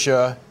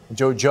Patricia and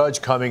Joe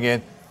Judge coming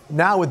in.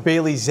 Now with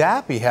Bailey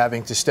Zappi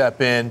having to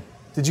step in,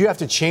 did you have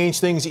to change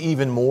things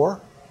even more?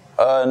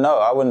 No,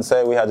 I wouldn't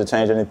say we had to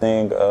change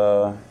anything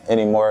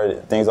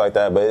anymore, things like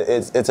that. But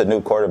it's a new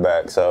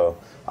quarterback, so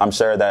I'm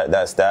sure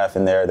that staff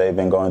in there, they've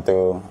been going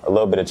through a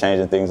little bit of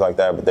change and things like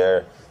that. But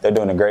they're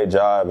doing a great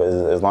job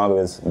as long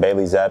as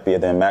Bailey Zappi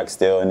and then Mac's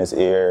still in his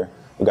ear.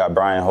 We got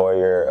Brian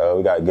Hoyer,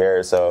 we got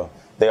Garrett, so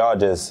they all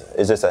it's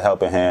just a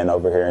helping hand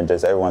over here, and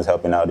just everyone's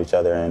helping out each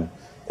other, and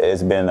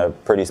it's been a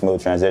pretty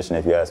smooth transition,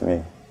 if you ask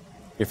me.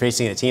 You're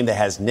facing a team that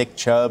has Nick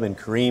Chubb and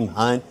Kareem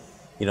Hunt.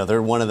 You know,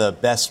 they're one of the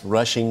best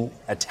rushing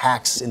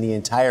attacks in the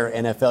entire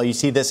NFL. You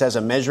see this as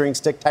a measuring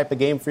stick type of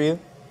game for you?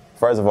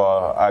 First of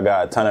all, I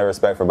got a ton of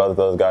respect for both of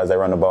those guys. They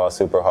run the ball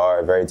super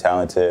hard, very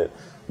talented.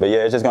 But,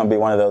 yeah, it's just going to be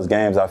one of those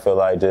games, I feel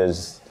like,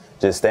 just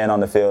staying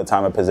on the field,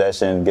 time of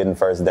possession, getting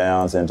first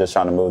downs, and just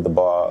trying to move the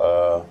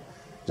ball,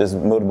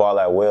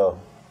 at will.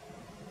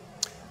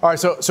 All right,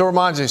 so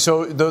Rhamondre,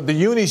 so the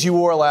unis you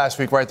wore last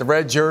week, right, the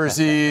red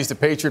jerseys, the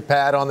Patriot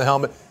pad on the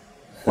helmet,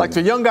 like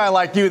to a young guy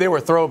like you, they were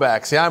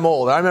throwbacks. See, I'm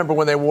old. I remember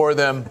when they wore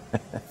them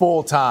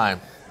full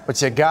time.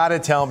 But you got to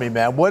tell me,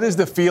 man, what is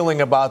the feeling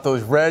about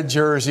those red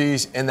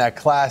jerseys and that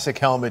classic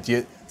helmet?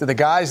 Do the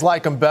guys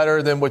like them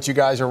better than what you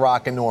guys are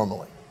rocking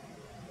normally?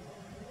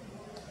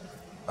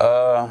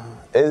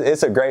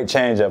 It's a great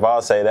change-up,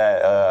 I'll say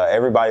that.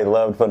 Everybody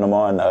loved putting them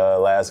on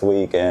last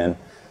week, and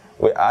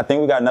I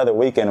think we got another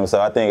week in them, so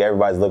I think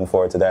everybody's looking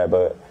forward to that.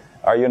 But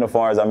our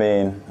uniforms, I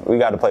mean, we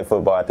got to play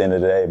football at the end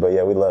of the day, but,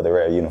 yeah, we love the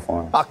red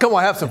uniform. Oh, come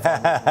on, have some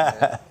fun.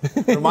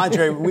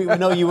 Rhamondre, we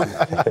know you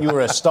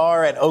were a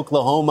star at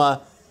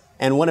Oklahoma,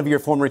 and one of your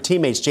former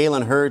teammates,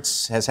 Jalen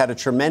Hurts, has had a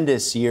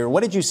tremendous year.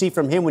 What did you see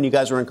from him when you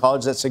guys were in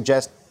college that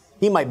suggests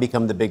he might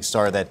become the big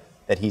star that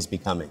he's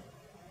becoming?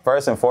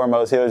 First and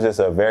foremost, he was just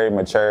a very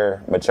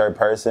mature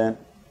person.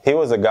 He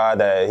was a guy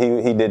that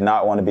he did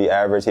not want to be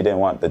average. He didn't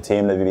want the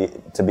team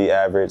to be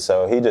average,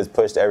 so he just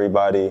pushed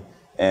everybody,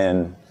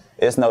 and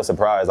it's no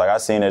surprise. Like, I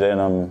seen it in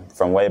him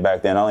from way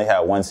back then. I only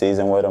had one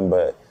season with him,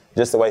 but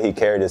just the way he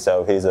carried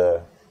himself, he's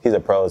a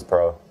pro's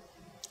pro. All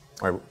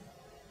right.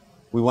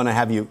 We want to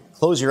have you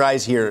close your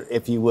eyes here,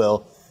 if you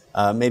will,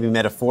 maybe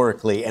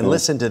metaphorically, and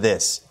listen to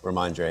this,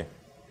 Rhamondre.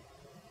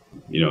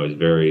 You know, he's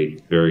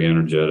very, very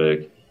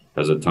energetic,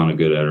 has a ton of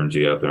good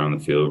energy out there on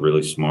the field,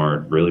 really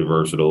smart, really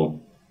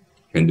versatile,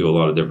 can do a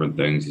lot of different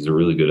things. He's a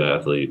really good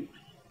athlete.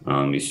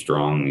 He's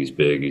strong, he's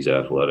big, he's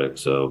athletic,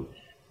 so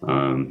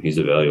he's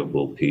a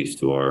valuable piece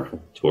to our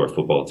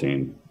football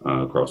team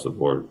across the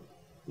board.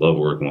 Love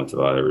working with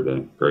Ty every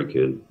day. Great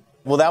kid.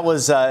 Well, that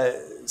was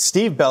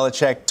Steve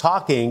Belichick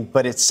talking,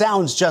 but it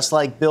sounds just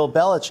like Bill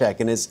Belichick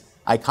and his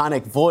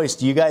iconic voice.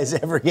 Do you guys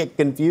ever get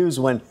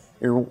confused when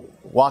you're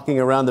walking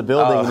around the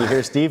building and you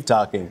hear Steve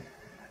talking?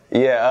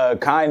 Yeah,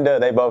 kind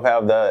of. They both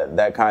have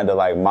that kind of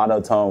like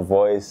monotone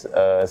voice.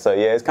 So,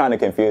 yeah, it's kind of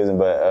confusing,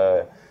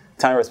 but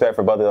ton of respect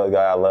for both of those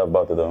guys. I love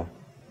both of them.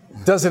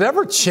 Does it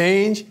ever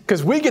change?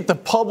 Because we get the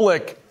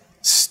public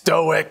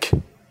stoic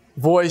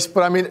voice,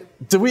 but I mean,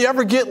 do we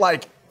ever get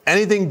like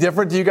anything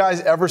different? Do you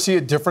guys ever see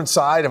a different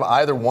side of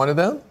either one of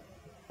them?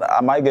 I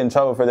might get in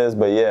trouble for this,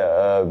 but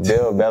yeah,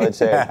 Bill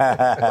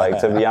Belichick, like,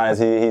 to be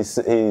honest,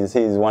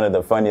 he's one of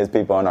the funniest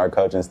people on our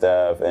coaching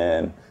staff,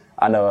 and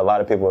I know a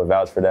lot of people would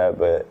vouch for that,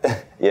 but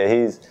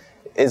yeah,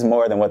 it's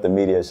more than what the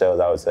media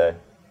shows, I would say.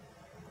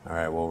 All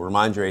right, well,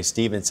 Rhamondre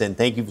Stevenson,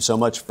 thank you so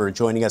much for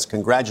joining us.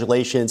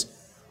 Congratulations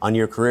on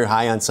your career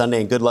high on Sunday,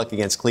 and good luck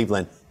against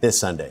Cleveland this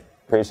Sunday.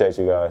 Appreciate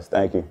you guys.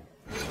 Thank you.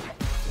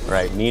 All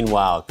right,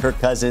 meanwhile, Kirk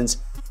Cousins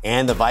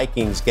and the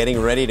Vikings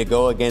getting ready to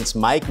go against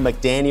Mike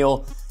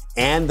McDaniel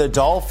and the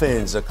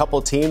Dolphins, a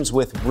couple teams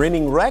with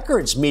winning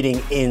records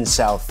meeting in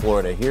South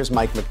Florida. Here's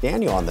Mike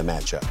McDaniel on the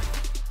matchup.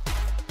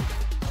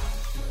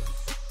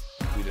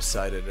 We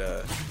decided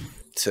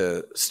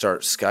to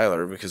start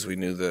Skylar because we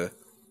knew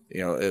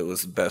it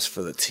was best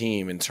for the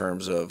team in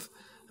terms of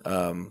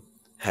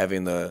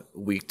having the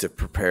week to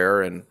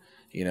prepare and,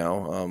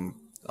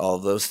 all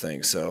of those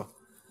things. So,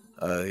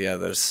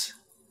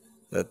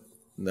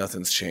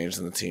 nothing's changed,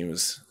 and the team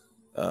is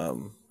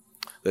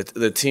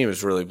the team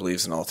really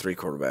believes in all three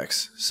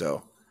quarterbacks.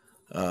 So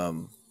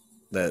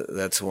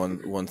that's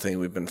one thing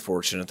we've been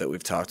fortunate that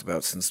we've talked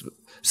about since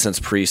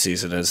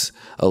preseason is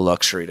a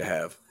luxury to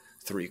have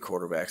three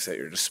quarterbacks at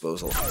your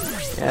disposal.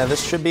 Yeah,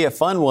 this should be a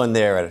fun one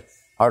there at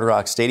Hard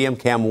Rock Stadium.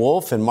 Cam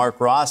Wolfe and Mark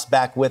Ross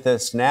back with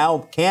us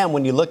now. Cam,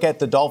 when you look at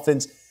the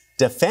Dolphins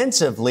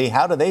defensively,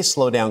 how do they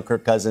slow down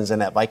Kirk Cousins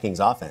and that Vikings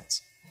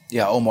offense?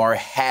 Yeah, Omar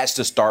has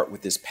to start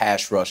with this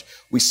pass rush.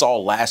 We saw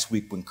last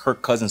week when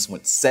Kirk Cousins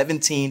went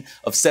 17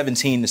 of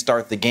 17 to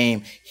start the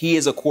game. He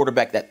is a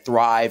quarterback that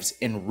thrives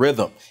in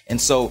rhythm. And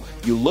so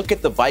you look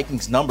at the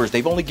Vikings numbers,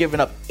 they've only given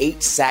up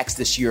 8 sacks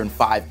this year in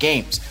 5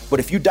 games.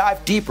 But if you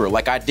dive deeper,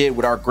 like I did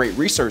with our great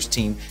research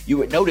team, you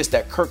would notice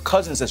that Kirk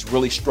Cousins has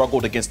really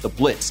struggled against the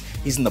blitz.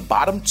 He's in the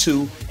bottom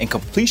 2 in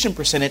completion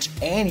percentage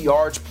and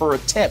yards per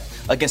attempt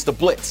against the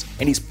blitz.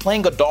 And he's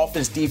playing a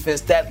Dolphins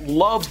defense that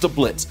loves the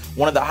blitz,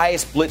 one of the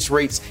highest blitz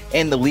rates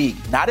in the league.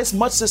 Not as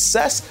much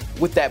success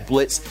with that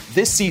blitz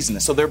this season.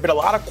 So there have been a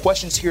lot of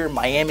questions here in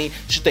Miami.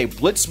 Should they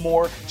blitz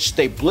more? Should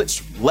they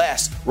blitz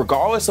less?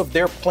 Regardless of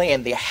their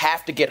plan, they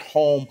have to get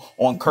home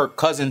on Kirk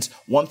Cousins.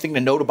 One thing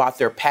to note about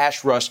their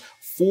pass rush,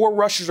 4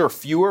 rushes or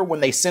fewer. When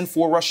they send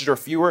 4 rushes or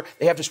fewer,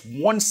 they have just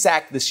 1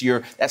 sack this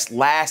year. That's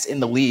last in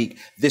the league.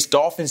 This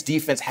Dolphins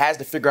defense has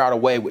to figure out a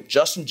way with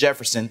Justin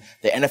Jefferson,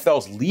 the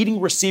NFL's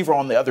leading receiver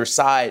on the other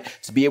side,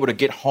 to be able to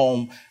get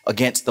home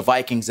against the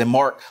Vikings. And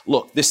Mark,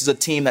 look, this is a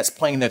team that's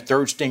playing their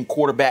third string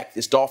quarterback.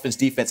 This Dolphins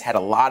defense had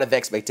a lot of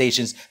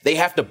expectations. They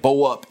have to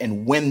bow up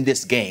and win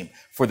this game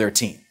for their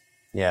team.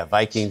 Yeah,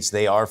 Vikings,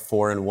 they are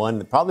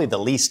 4-1. Probably the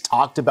least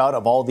talked about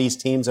of all these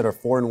teams that are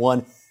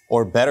 4-1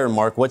 or better.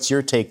 Mark, what's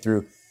your take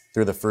through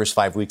the first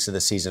 5 weeks of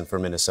the season for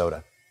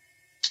Minnesota?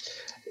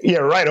 Yeah,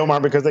 right, Omar,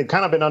 because they've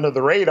kind of been under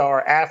the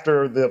radar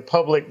after the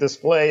public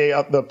display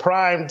of the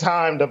prime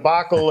time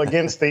debacle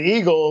against the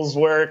Eagles,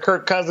 where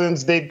Kirk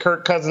Cousins did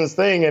Kirk Cousins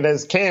thing. And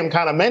as Cam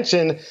kind of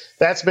mentioned,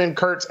 that's been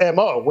Kirk's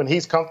MO. When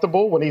he's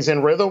comfortable, when he's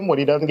in rhythm, when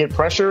he doesn't get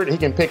pressured, he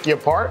can pick you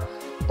apart.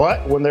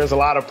 But when there's a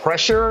lot of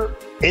pressure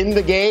in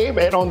the game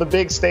and on the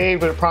big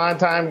stage with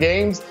primetime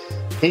games,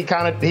 he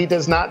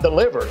does not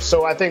deliver.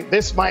 So I think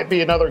this might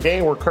be another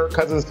game where Kirk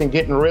Cousins can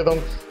get in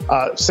rhythm.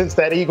 Since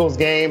that Eagles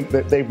game,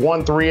 they've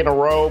won 3 in a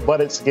row,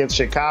 but it's against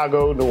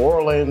Chicago, New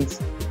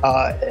Orleans,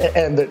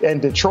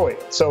 and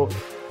Detroit. So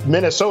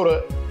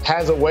Minnesota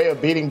has a way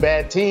of beating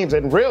bad teams.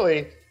 And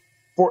really,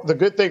 for the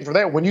good thing for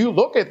them, when you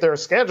look at their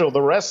schedule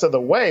the rest of the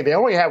way, they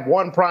only have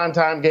 1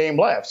 primetime game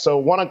left. So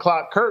 1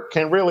 o'clock Kirk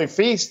can really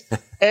feast,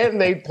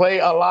 and they play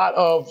a lot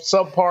of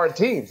subpar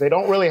teams. They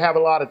don't really have a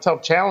lot of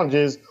tough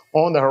challenges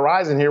on the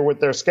horizon here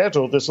with their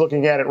schedule, just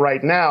looking at it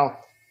right now.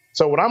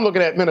 So when I'm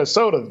looking at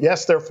Minnesota,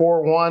 yes, they're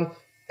 4-1.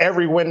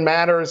 Every win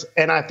matters,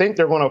 and I think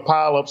they're going to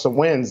pile up some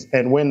wins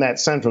and win that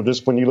Central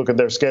just when you look at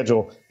their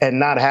schedule and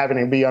not having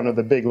to be under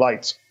the big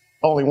lights.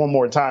 Only one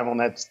more time on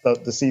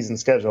the season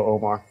schedule,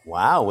 Omar.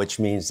 Wow, which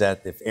means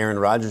that if Aaron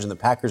Rodgers and the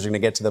Packers are going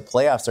to get to the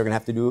playoffs, they're going to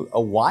have to do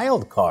a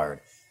wild card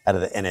out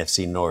of the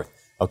NFC North,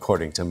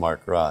 according to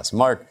Mark Ross.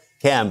 Mark,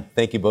 Cam,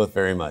 thank you both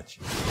very much.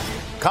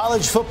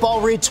 College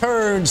football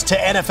returns to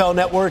NFL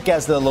Network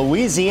as the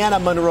Louisiana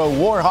Monroe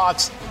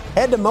Warhawks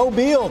head to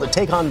Mobile to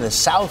take on the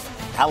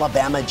South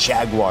Alabama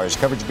Jaguars.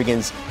 Coverage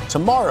begins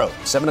tomorrow,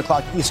 7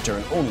 o'clock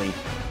Eastern, only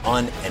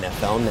on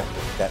NFL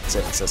Network. That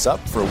sets us up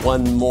for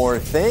one more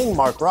thing.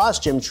 Mark Ross,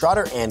 Jim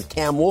Trotter, and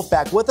Cam Wolfe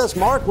back with us.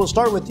 Mark, we'll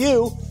start with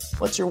you.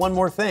 What's your one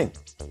more thing?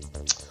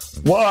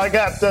 Well, I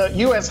got the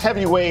U.S.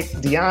 heavyweight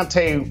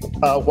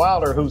Deontay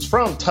Wilder, who's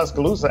from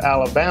Tuscaloosa,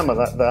 Alabama,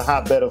 the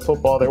hotbed of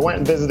football. They went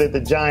and visited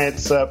the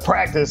Giants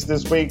practice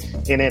this week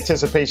in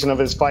anticipation of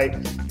his fight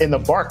in the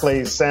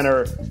Barclays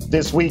Center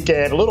this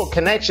weekend. A little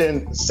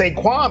connection,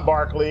 Saquon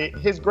Barkley,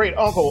 his great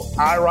uncle,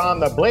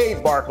 Iron the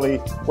Blade Barkley,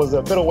 was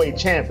a middleweight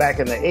champ back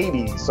in the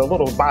 80s. So a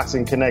little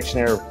boxing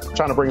connection there,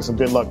 trying to bring some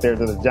good luck there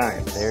to the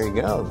Giants. There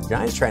you go. The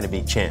Giants trying to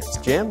beat champs.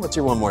 Jim, what's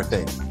your one more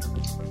thing?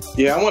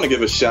 Yeah, I want to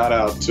give a shout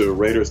out to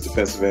Raiders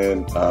defensive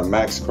end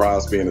Max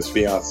Crosby and his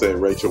fiancee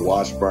Rachel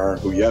Washburn,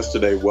 who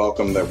yesterday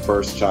welcomed their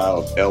first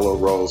child, Ella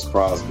Rose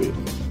Crosby.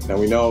 Now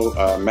we know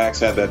Max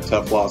had that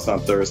tough loss on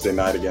Thursday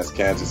night against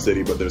Kansas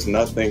City, but there's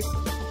nothing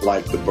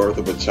like the birth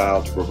of a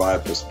child to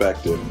provide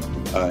perspective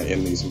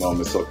in these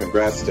moments. So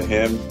congrats to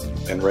him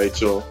and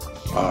Rachel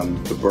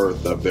on the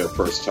birth of their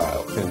first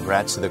child.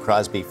 Congrats to the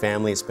Crosby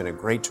family. It's been a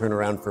great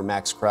turnaround for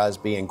Max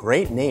Crosby, and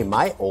great name.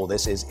 My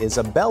oldest is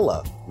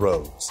Isabella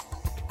Rose.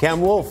 Cam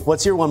Wolfe,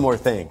 what's your one more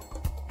thing?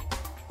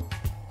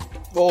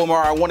 Well,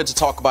 Omar, I wanted to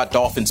talk about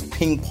Dolphins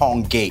ping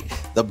pong gate.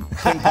 The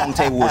ping pong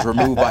table was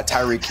removed by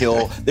Tyreek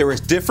Hill. There was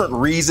different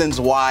reasons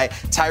why.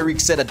 Tyreek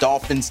said a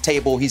Dolphins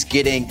table he's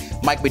getting.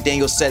 Mike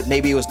McDaniel said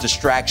maybe it was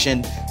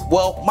distraction.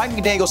 Well, Mike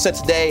McDaniel said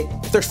today,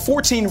 there's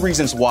 14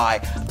 reasons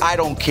why. I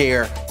don't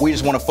care. We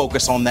just want to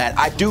focus on that.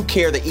 I do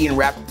care that Ian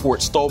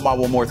Rappaport stole my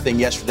one more thing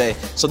yesterday.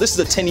 So this is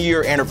the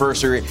 10-year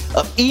anniversary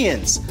of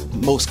Ian's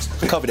most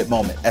coveted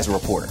moment as a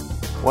reporter.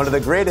 One of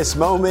the greatest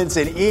moments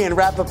in Ian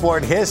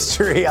Rappaport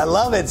history. I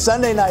love it.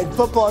 Sunday Night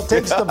Football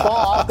takes the ball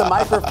off the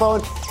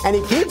microphone, and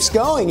he keeps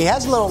going. He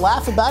has a little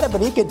laugh about it,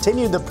 but he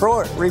continued the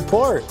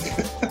report.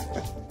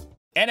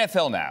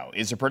 NFL Now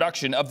is a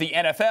production of the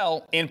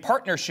NFL in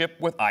partnership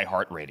with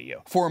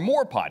iHeartRadio. For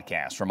more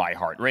podcasts from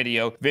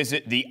iHeartRadio,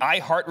 visit the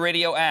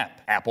iHeartRadio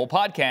app, Apple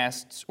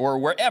Podcasts, or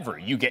wherever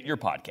you get your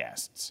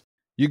podcasts.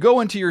 You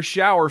go into your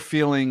shower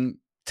feeling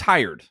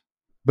tired,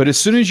 but as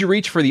soon as you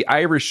reach for the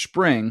Irish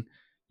Spring,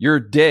 your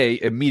day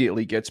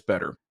immediately gets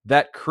better.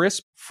 That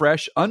crisp,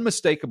 fresh,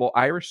 unmistakable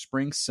Irish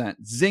Spring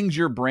scent zings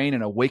your brain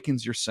and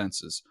awakens your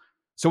senses.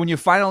 So when you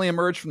finally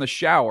emerge from the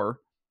shower,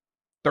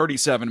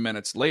 37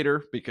 minutes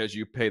later, because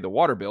you pay the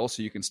water bill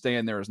so you can stay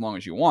in there as long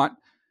as you want,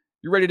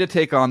 you're ready to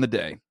take on the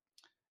day.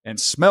 And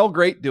smell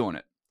great doing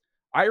it.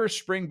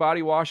 Irish Spring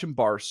Body Wash and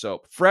Bar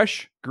Soap.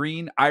 Fresh,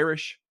 green,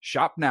 Irish.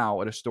 Shop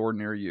now at a store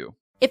near you.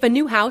 If a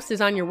new house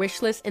is on your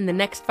wish list in the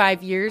next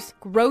 5 years,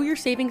 grow your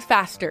savings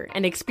faster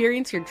and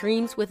experience your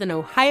dreams with an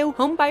Ohio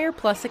Homebuyer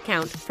Plus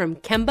account from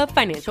Kemba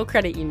Financial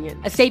Credit Union.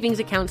 A savings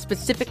account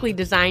specifically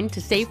designed to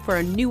save for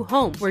a new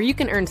home, where you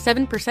can earn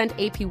 7%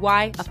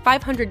 APY,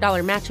 a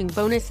 $500 matching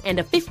bonus,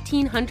 and a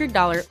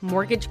 $1,500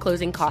 mortgage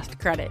closing cost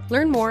credit.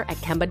 Learn more at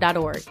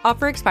Kemba.org.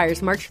 Offer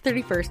expires March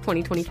 31st,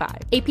 2025.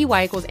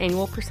 APY equals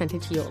annual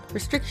percentage yield.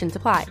 Restrictions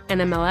apply.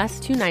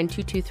 NMLS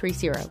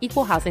 292230.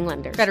 Equal housing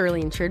lender.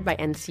 Federally insured by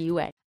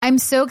NCUA. I'm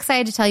so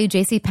excited to tell you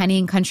JCPenney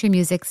and country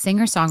music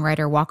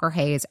singer-songwriter Walker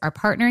Hayes are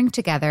partnering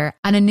together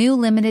on a new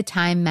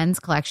limited-time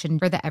men's collection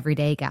for the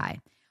everyday guy.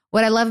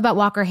 What I love about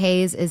Walker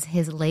Hayes is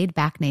his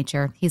laid-back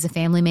nature. He's a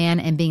family man,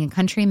 and being a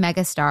country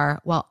megastar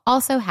while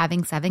also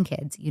having 7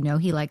 kids, you know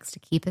he likes to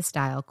keep his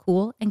style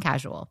cool and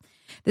casual.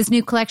 This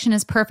new collection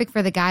is perfect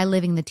for the guy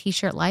living the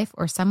t-shirt life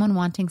or someone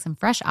wanting some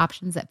fresh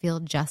options that feel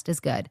just as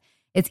good.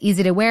 It's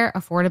easy to wear,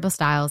 affordable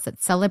styles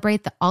that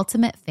celebrate the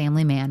ultimate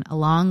family man,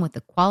 along with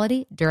the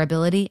quality,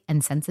 durability,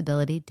 and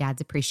sensibility dads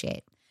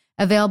appreciate.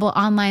 Available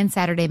online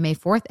Saturday, May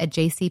 4th at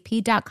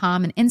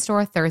jcp.com and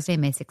in-store Thursday,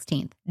 May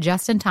 16th.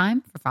 Just in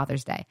time for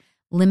Father's Day.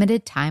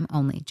 Limited time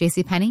only.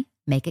 JCPenney,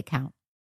 make it count.